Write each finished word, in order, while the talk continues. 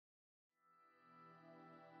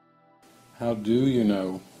how do you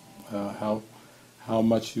know how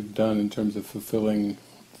much you've done in terms of fulfilling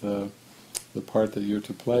the part that you're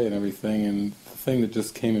to play and everything. And the thing that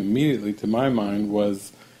just came immediately to my mind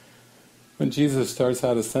was when Jesus starts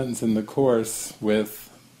out a sentence in the Course with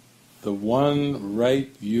the one right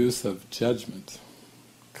use of judgment.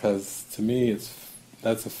 Because to me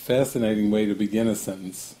that's a fascinating way to begin a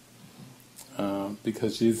sentence.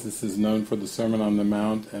 Because Jesus is known for the Sermon on the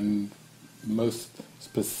Mount, and most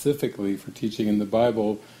specifically for teaching in the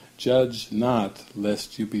Bible, judge not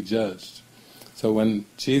lest you be judged. So when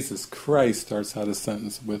Jesus Christ starts out a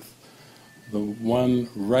sentence with the one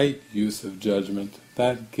right use of judgment,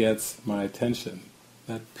 that gets my attention.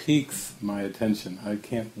 That piques my attention. I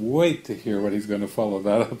can't wait to hear what he's going to follow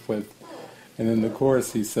that up with. And in the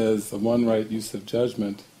Course he says the one right use of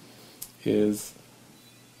judgment is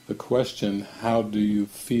the question, how do you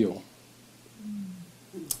feel?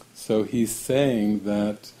 So he's saying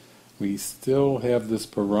that we still have this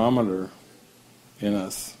barometer in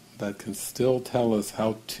us that can still tell us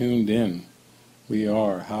how tuned in we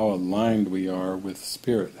are, how aligned we are with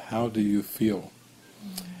Spirit. How do you feel?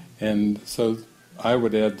 And so I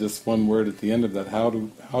would add just one word at the end of that, how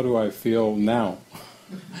do I feel now?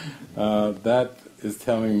 That is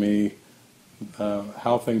telling me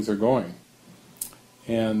how things are going.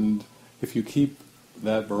 And if you keep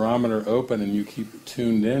that barometer open and you keep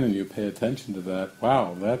tuned in and you pay attention to that,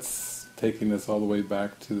 wow, that's taking us all the way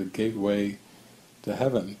back to the gateway to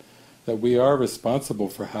heaven. That we are responsible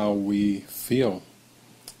for how we feel,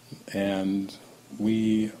 and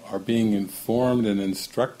we are being informed and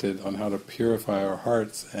instructed on how to purify our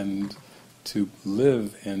hearts and to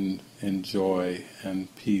live in joy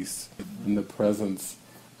and peace in the presence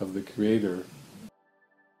of the Creator.